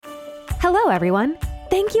Hello, everyone.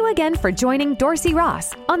 Thank you again for joining Dorsey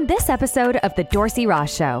Ross on this episode of The Dorsey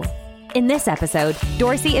Ross Show. In this episode,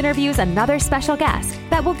 Dorsey interviews another special guest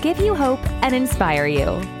that will give you hope and inspire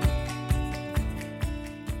you.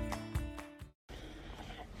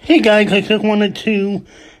 Hey guys, I just wanted to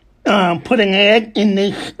put an ad in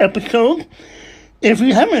this episode. If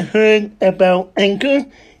you haven't heard about Anchor,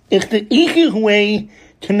 it's the easiest way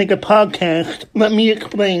to make a podcast. Let me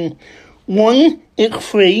explain. One, it's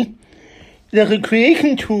free. There's a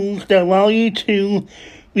creation tools that allow you to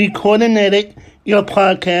record and edit your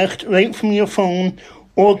podcast right from your phone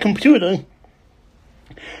or computer.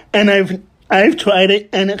 And I've tried it,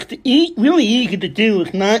 and it's really easy to do.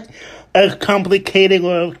 It's not as complicated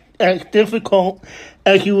or as difficult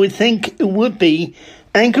as you would think it would be.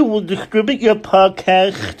 Anchor will distribute your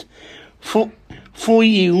podcast for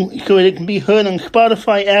you so it can be heard on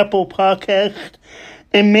Spotify, Apple Podcasts,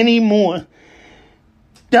 and many more.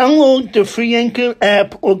 Download the free Anchor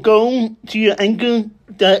app or go to your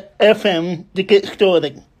Anchor.fm to get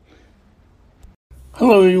started.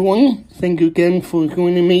 Hello everyone, thank you again for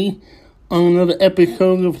joining me on another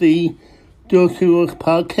episode of the Dorsey Ross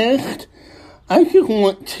podcast. I just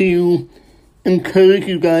want to encourage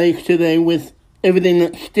you guys today with everything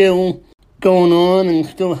that's still going on and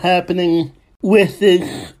still happening with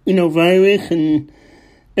this, virus and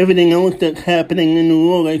everything else that's happening in the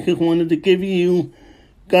world. I just wanted to give you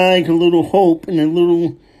guys a little hope and a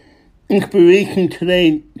little inspiration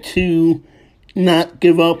today to not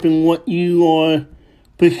give up in what you are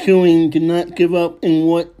pursuing, to not give up in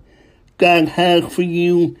what God has for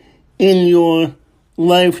you in your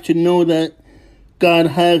life, to know that God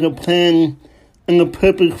has a plan and a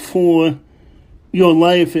purpose for your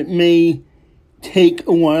life. It may take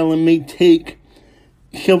a while, it may take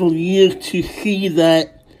several years to see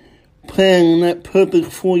that plan and that purpose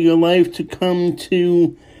for your life to come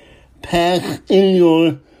to pass in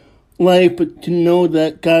your life, but to know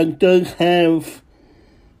that God does have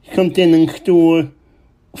something in store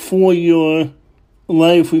for your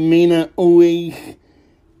life. We may not always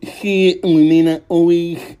see it, and we may not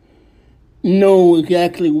always know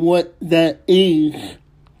exactly what that is,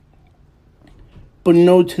 but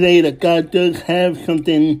know today that God does have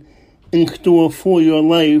something in store for your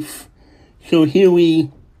life. So here we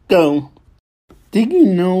go. Did you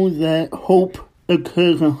know that hope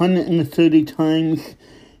occurs 130 times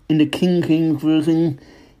in the King James Version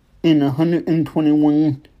in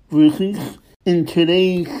 121 verses? In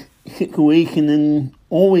today's situation, and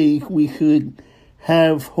always we should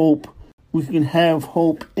have hope. We can have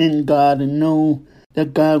hope in God and know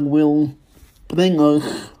that God will bring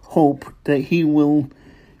us hope, that He will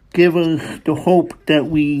give us the hope that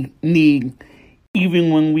we need,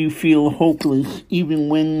 even when we feel hopeless, even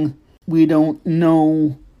when we don't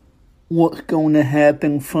know what's going to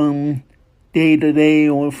happen from day to day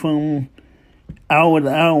or from hour to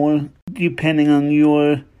hour, depending on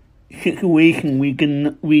your situation.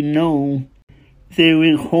 We know there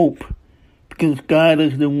is hope because God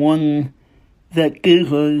is the one that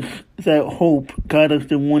gives us that hope. God is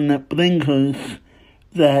the one that brings us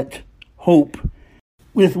that hope.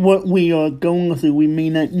 With what we are going through, we may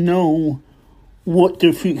not know what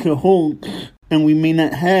the future holds, and we may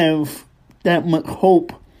not have that much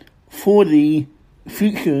hope for the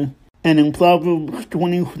future. And in Proverbs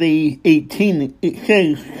 23:18, it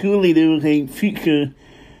says, "Surely there is a future,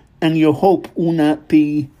 and your hope will not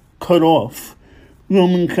be cut off."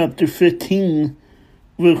 Romans chapter 15,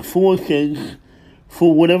 verse 4 says,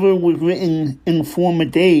 "For whatever was written in former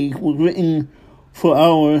days was written for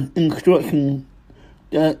our instruction,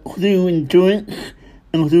 that through endurance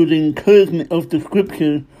and through the encouragement of the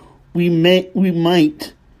Scripture, we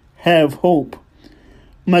might have hope."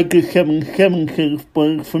 Micah 7:7 says,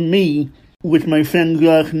 "But for me, with my friend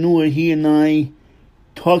Josh Noor, he and I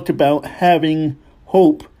talked about having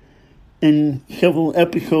hope in several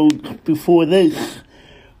episodes before this,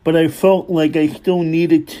 but I felt like I still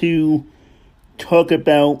needed to talk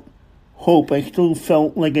about hope. I still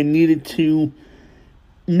felt like I needed to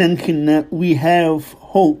mention that we have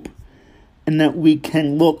hope and that we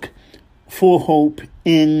can look for hope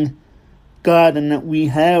in God and that we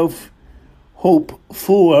have hope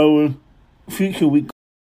for our future."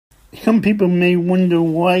 Some people may wonder,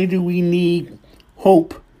 why do we need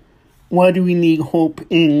hope? Why do we need hope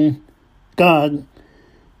in God?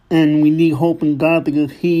 And we need hope in God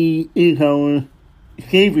because He is our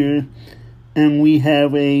Savior and we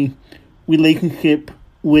have a relationship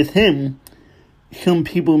with Him. Some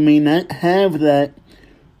people may not have that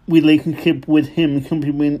relationship with Him. Some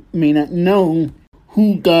people may not know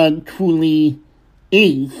who God truly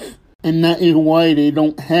is, and that is why they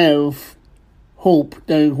don't have hope.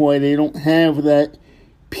 That is why they don't have that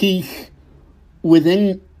peace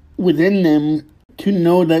within them to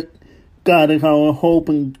know that God is our hope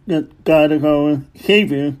and that God is our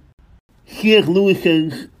Savior. C.S. Lewis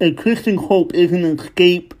says, a Christian hope isn't an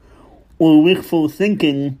escape or wishful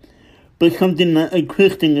thinking, but something that a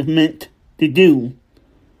Christian is meant to do.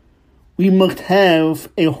 We must have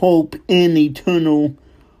a hope in eternal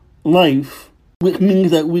life, which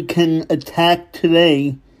means that we can attack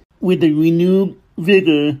today with a renewed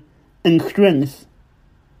vigor and strength.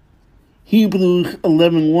 Hebrews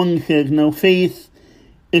 11:1 says, now faith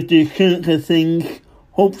is the assurance of things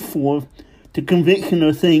hoped for, the conviction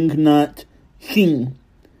of things not seen.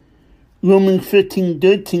 Romans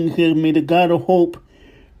 15:13 says, may the God of hope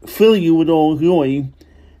fill you with all joy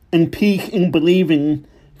and peace in believing,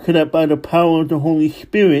 so that by the power of the Holy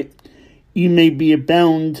Spirit you may be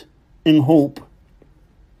abound in hope.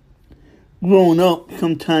 Growing up,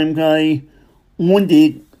 sometimes I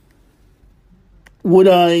wondered, would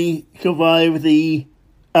I survive the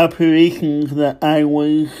operations that I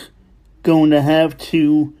was going to have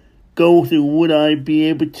to go through? Would I be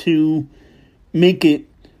able to make it?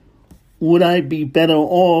 Would I be better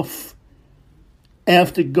off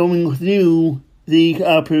after going through these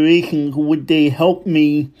operations? Would they help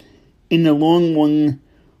me in the long run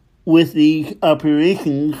with these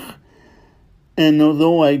operations? And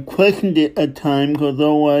although I questioned it at times,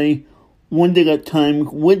 although I wondered at times,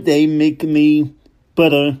 would they make me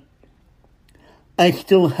better, I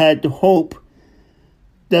still had the hope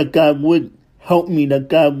that God would help me, that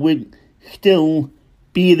God would still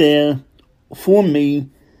be there for me,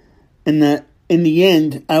 and that in the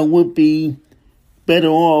end I would be better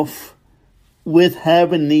off with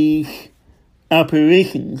having these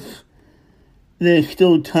operations. There's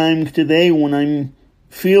still times today when I'm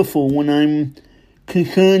fearful, when I'm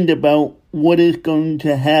concerned about what is going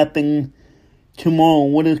to happen tomorrow,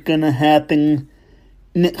 what is going to happen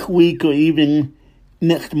next week or even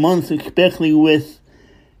next month, especially with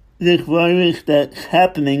this virus that's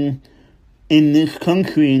happening in this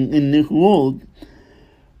country and in this world.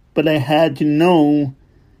 But I had to know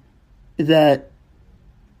that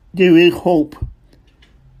there is hope,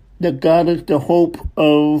 that God is the hope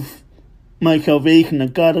of my salvation,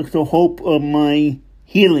 that God is the hope of my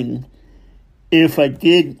healing. If I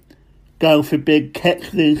did, God forbid,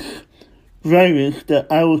 catch this virus,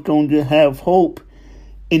 that I was going to have hope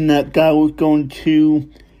in that God was going to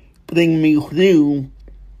bring me through,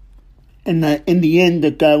 and that in the end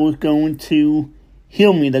that God was going to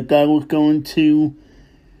heal me, that God was going to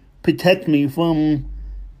protect me from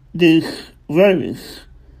this virus.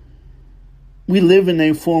 We live in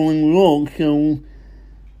a fallen world, so,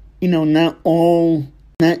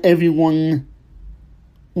 not everyone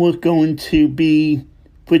was going to be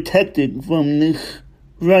protected from this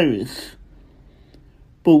virus.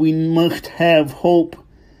 But we must have hope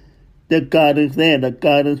that God is there, that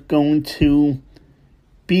God is going to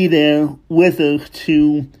be there with us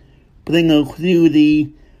to bring us through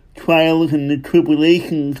the trials and the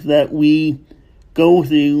tribulations that we go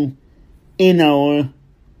through in our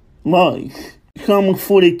lives. Psalm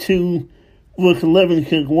 42 verse 11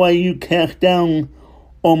 says, why you cast down,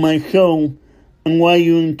 O my soul, and why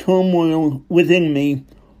you in turmoil within me?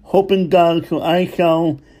 Hope in God, so I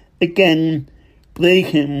shall again praise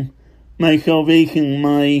him, my salvation,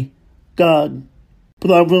 my God.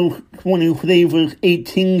 Proverbs 23 verse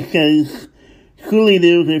 18 says, surely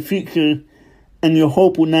there is a future, and your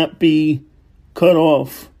hope will not be cut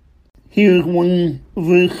off. Here's one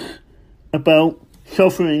verse about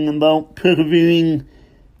suffering, about persevering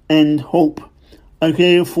and hope.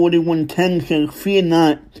 Isaiah 41:10 says, fear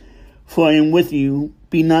not, for I am with you.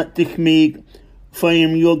 Be not dismayed, for I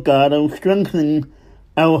am your God. I will strengthen,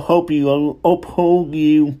 I will help you. I will uphold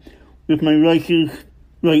you with my righteous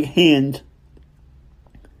right hand.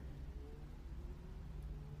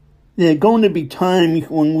 There are going to be times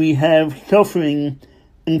when we have suffering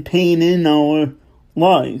and pain in our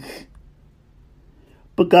lives.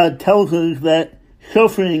 But God tells us that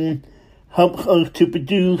suffering helps us to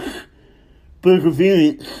produce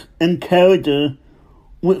perseverance and character,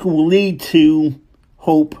 which will lead to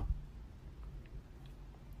hope.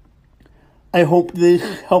 I hope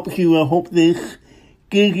this helps you. I hope this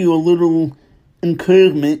gives you a little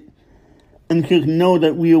encouragement, and just know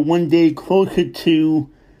that we are one day closer to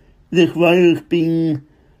this virus being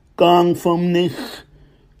gone from this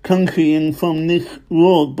country and from this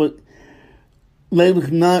world. But let us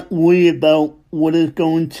not worry about what is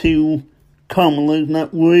going to come. Let us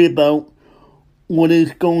not worry about what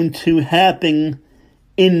is going to happen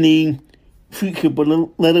in the future. But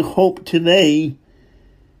let us hope today.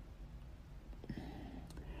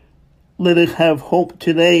 let us have hope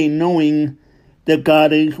today, knowing that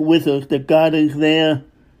God is with us, that God is there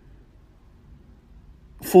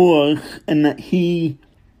for us, and that He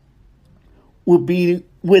will be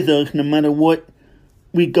with us no matter what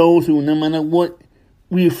we go through, no matter what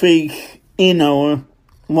we face in our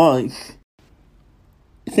lives.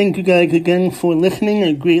 Thank you guys again for listening.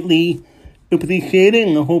 I greatly appreciate it,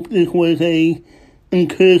 and I hope this was a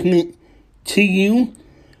encouragement to you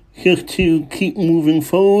just to keep moving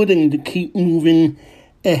forward and to keep moving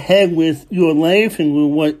ahead with your life and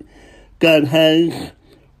with what God has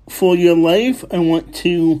for your life.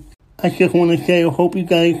 I just want to say I hope you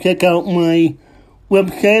guys check out my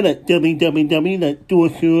website at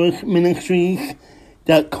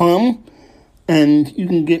www.dorseyrossministries.com, and you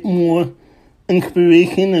can get more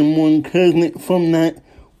inspiration and more encouragement from that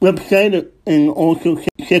website, and also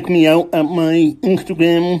check me out at my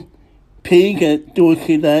Instagram page at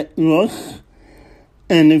dorsey.ross.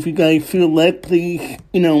 And if you guys feel like, please,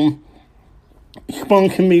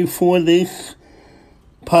 sponsor me for this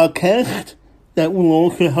podcast. That will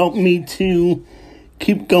also help me to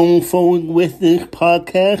keep going forward with this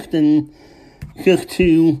podcast and just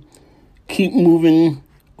to keep moving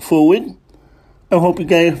forward. I hope you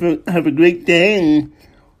guys have a great day and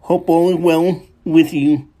hope all is well with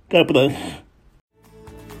you. God bless.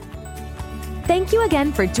 Thank you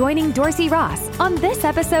again for joining Dorsey Ross on this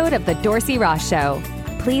episode of The Dorsey Ross Show.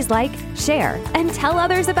 Please like, share, and tell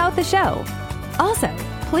others about the show. Also,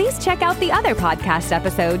 please check out the other podcast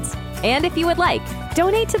episodes. And if you would like,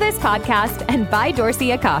 donate to this podcast and buy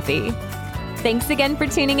Dorsey a coffee. Thanks again for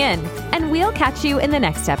tuning in, and we'll catch you in the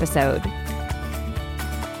next episode.